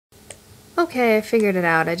Okay, I figured it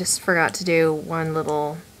out. I just forgot to do one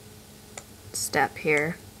little step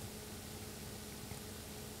here.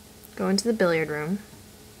 Go into the billiard room.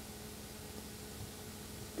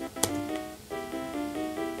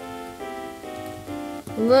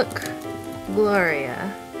 Look,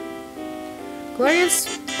 Gloria.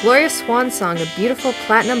 Gloria's swan song, a beautiful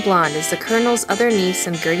platinum blonde, is the Colonel's other niece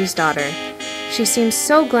and Gertie's daughter. She seems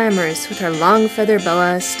so glamorous with her long feather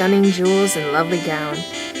boa, stunning jewels, and lovely gown.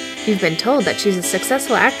 You've been told that she's a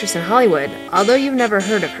successful actress in Hollywood, although you've never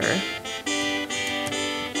heard of her.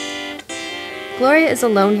 Gloria is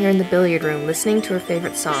alone here in the billiard room, listening to her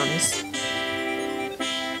favorite songs.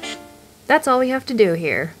 That's all we have to do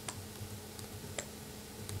here.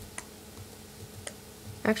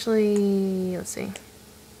 Actually, let's see.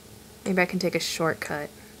 Maybe I can take a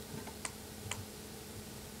shortcut.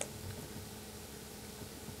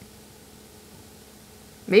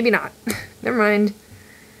 Maybe not. Never mind.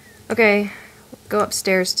 Okay, go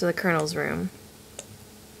upstairs to the Colonel's room.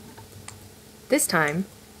 This time,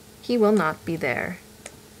 he will not be there.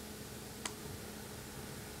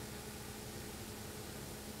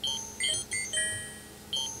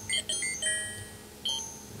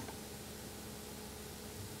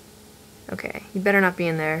 Okay, you better not be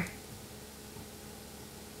in there.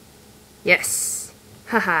 Yes!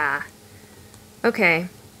 Haha! Okay,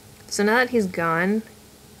 so now that he's gone,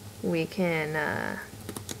 we can,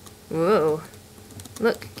 whoa.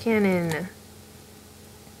 Look, cannon.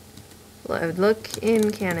 Look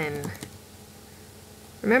in cannon.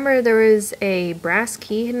 Remember there was a brass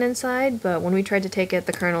key hidden inside, but when we tried to take it,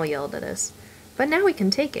 the Colonel yelled at us. But now we can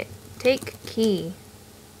take it. Take key.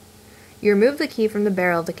 You remove the key from the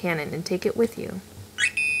barrel of the cannon and take it with you.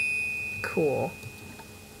 Cool.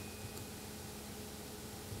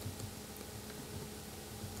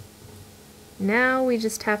 Now we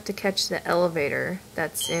just have to catch the elevator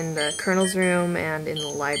that's in the Colonel's room and in the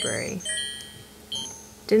library.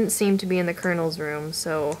 Didn't seem to be in the Colonel's room,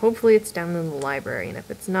 so hopefully it's down in the library, and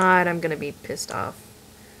if it's not, I'm gonna be pissed off.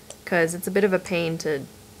 Because it's a bit of a pain to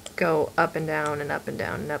go up and down and up and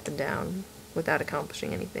down and up and down without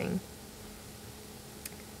accomplishing anything.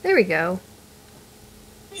 There we go.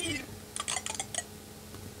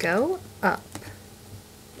 Go up.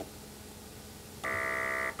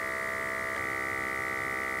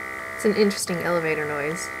 It's an interesting elevator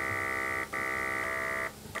noise.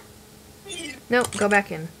 Nope, go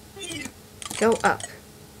back in. Go up.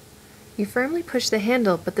 You firmly push the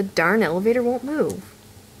handle, but the darn elevator won't move.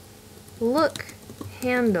 Look,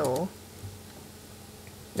 handle.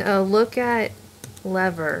 No, look at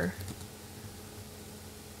lever.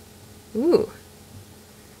 Ooh.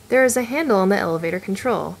 There is a handle on the elevator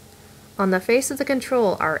control. On the face of the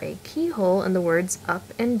control are a keyhole and the words up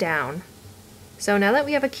and down. So now that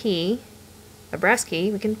we have a key, a brass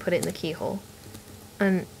key, we can put it in the keyhole.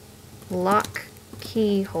 Unlock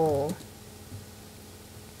keyhole.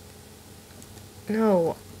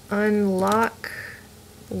 No, unlock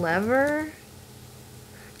lever?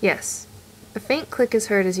 Yes. A faint click is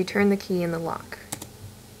heard as you turn the key in the lock.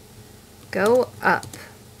 Go up.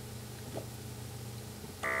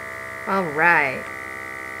 Alright.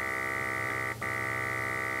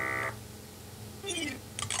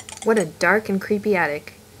 What a dark and creepy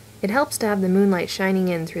attic. It helps to have the moonlight shining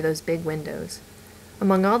in through those big windows.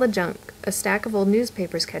 Among all the junk, a stack of old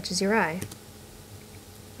newspapers catches your eye.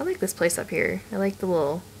 I like this place up here. I like the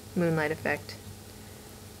little moonlight effect.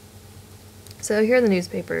 So here are the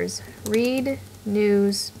newspapers. Read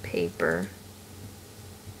newspaper.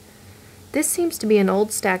 This seems to be an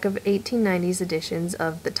old stack of 1890s editions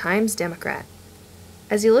of the Times-Democrat.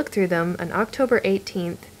 As you look through them, an October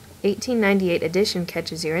 18th, 1898 edition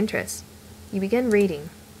catches your interest. You begin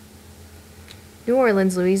reading. New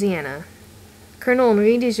Orleans, Louisiana. Colonel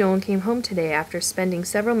Henri Dijon came home today after spending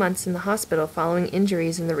several months in the hospital following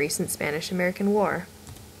injuries in the recent Spanish-American War.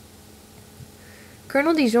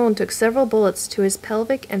 Colonel Dijon took several bullets to his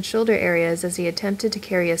pelvic and shoulder areas as he attempted to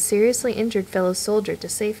carry a seriously injured fellow soldier to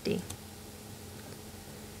safety.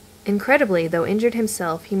 Incredibly, though injured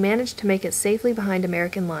himself, he managed to make it safely behind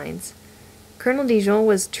American lines. Colonel Dijon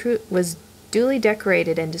was duly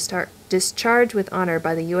decorated and discharged with honor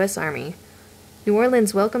by the U.S. Army. New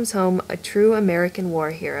Orleans welcomes home a true American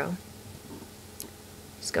war hero.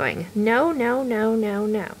 Just going, no, no, no, no,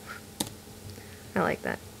 no. I like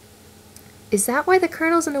that. Is that why the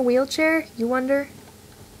Colonel's in a wheelchair, you wonder?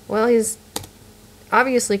 Well, he's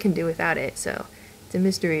obviously can do without it, so it's a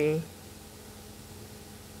mystery.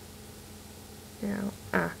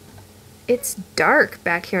 Now, it's dark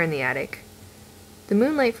back here in the attic. The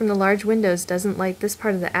moonlight from the large windows doesn't light this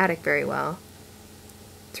part of the attic very well.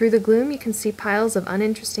 Through the gloom, you can see piles of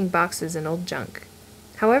uninteresting boxes and old junk.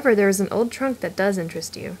 However, there is an old trunk that does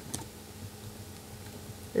interest you.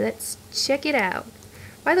 Let's check it out.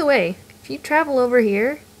 By the way, if you travel over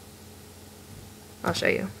here, I'll show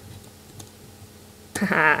you.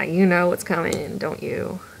 Haha, you know what's coming, don't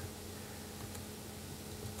you?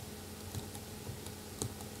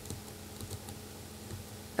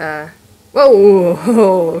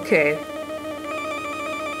 Whoa, okay.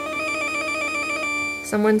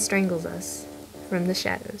 Someone strangles us from the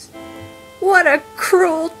shadows. What a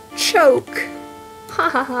cruel choke! Ha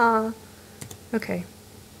ha ha. Okay.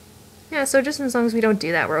 Yeah, so just as long as we don't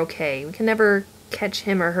do that, we're okay. We can never catch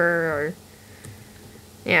him or her or...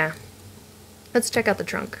 Yeah. Let's check out the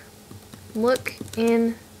trunk. Look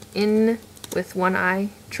in with one eye,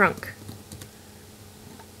 trunk.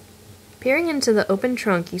 Peering into the open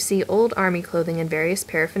trunk, you see old army clothing and various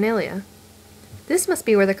paraphernalia. This must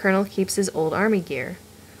be where the colonel keeps his old army gear.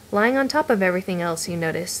 Lying on top of everything else, you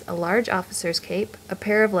notice a large officer's cape, a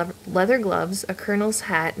pair of leather gloves, a colonel's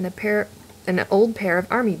hat, and an old pair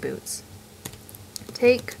of army boots.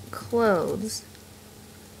 Take clothes.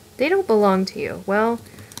 They don't belong to you. Well,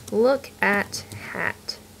 look at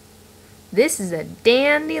hat. This is a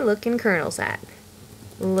dandy-looking colonel's hat.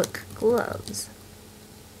 Look, gloves.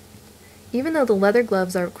 Even though the leather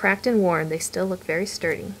gloves are cracked and worn, they still look very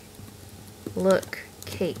sturdy. Look,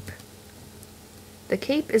 cape. The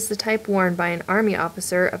cape is the type worn by an army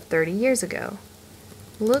officer of 30 years ago.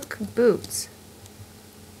 Look, boots.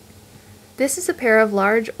 This is a pair of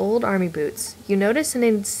large old army boots. You notice an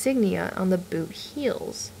insignia on the boot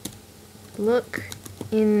heels. Look,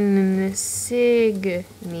 insignia.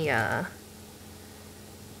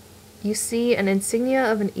 You see an insignia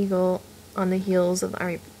of an eagle on the heels of the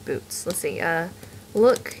army boots. Let's see,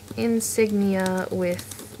 look, insignia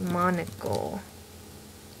with monocle.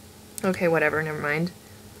 Okay, whatever, never mind.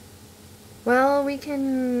 Well, we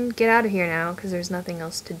can get out of here now, because there's nothing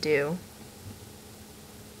else to do.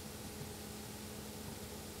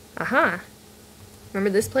 Aha! Remember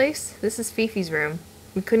this place? This is Fifi's room.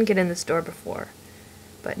 We couldn't get in this door before.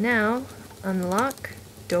 But now, unlock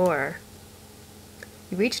door.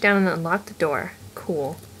 You reach down and unlock the door.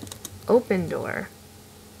 Cool. Open door.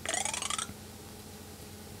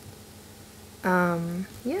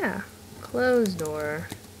 Yeah. Close door.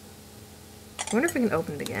 I wonder if we can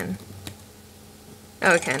open it again.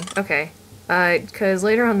 Oh, it can. Okay. Because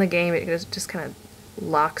later on in the game it just kind of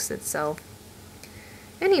locks itself.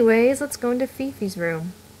 Anyways, let's go into Fifi's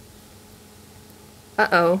room.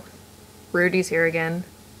 Uh-oh. Rudy's here again.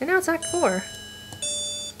 And now it's Act 4.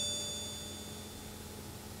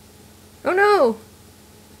 Oh no!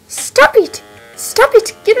 Stop it! Stop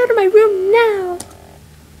it! Get out of my room now!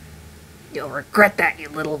 You'll regret that, you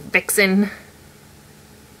little vixen.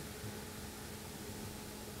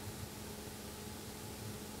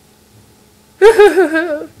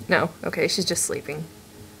 No, okay, she's just sleeping.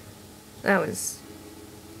 That was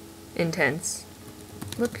intense.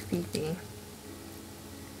 Look, Fifi.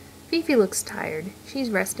 Fifi looks tired. She's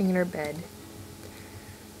resting in her bed.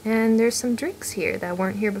 And there's some drinks here that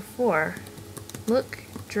weren't here before. Look,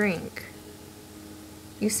 drink.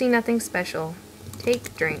 You see nothing special.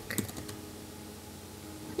 Take drink.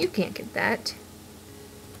 You can't get that.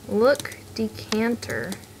 Look,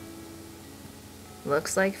 decanter.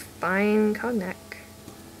 Looks like fine cognac.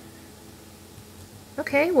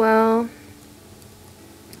 Okay, well,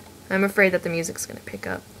 I'm afraid that the music's gonna pick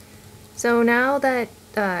up. So now that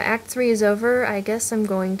Act 3 is over, I guess I'm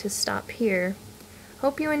going to stop here.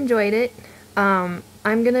 Hope you enjoyed it. I'm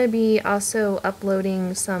gonna be also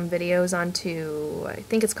uploading some videos onto, I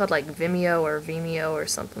think it's called like Vimeo or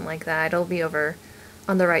something like that. It'll be over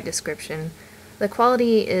on the right description. The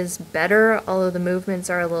quality is better, although the movements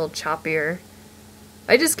are a little choppier.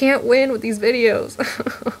 I just can't win with these videos.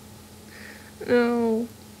 No.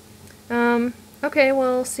 Okay,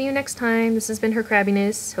 well, see you next time. This has been Her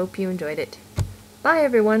Crabbiness. Hope you enjoyed it. Bye,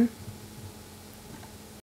 everyone.